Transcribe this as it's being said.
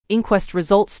Inquest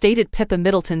results stated Pippa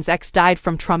Middleton's ex died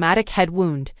from traumatic head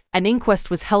wound. An inquest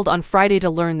was held on Friday to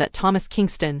learn that Thomas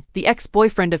Kingston, the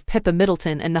ex-boyfriend of Pippa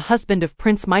Middleton and the husband of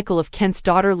Prince Michael of Kent's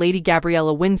daughter Lady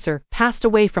Gabriella Windsor, passed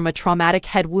away from a traumatic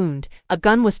head wound. A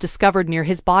gun was discovered near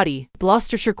his body.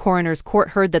 Gloucestershire Coroner's Court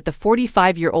heard that the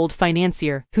 45-year-old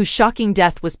financier, whose shocking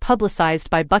death was publicised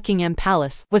by Buckingham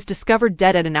Palace, was discovered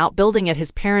dead at an outbuilding at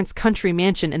his parents' country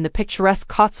mansion in the picturesque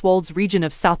Cotswolds region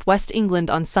of southwest England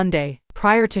on Sunday.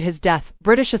 Prior to his death,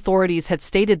 British authorities had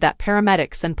stated that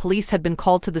paramedics and police had been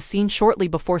called to the scene shortly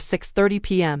before 6:30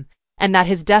 p.m., and that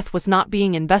his death was not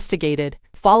being investigated.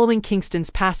 Following Kingston's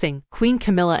passing, Queen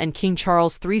Camilla and King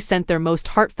Charles III sent their most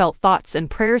heartfelt thoughts and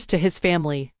prayers to his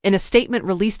family. In a statement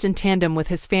released in tandem with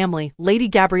his family, Lady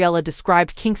Gabriella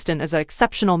described Kingston as an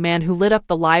exceptional man who lit up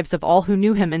the lives of all who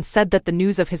knew him and said that the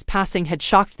news of his passing had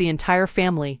shocked the entire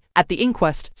family. At the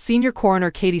inquest, senior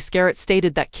coroner Katie Scarrett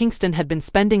stated that Kingston had been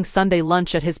spending Sunday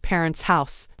lunch at his parents'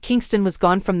 house. Kingston was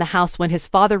gone from the house when his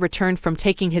father returned from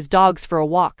taking his dogs for a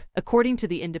walk, according to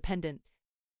The Independent.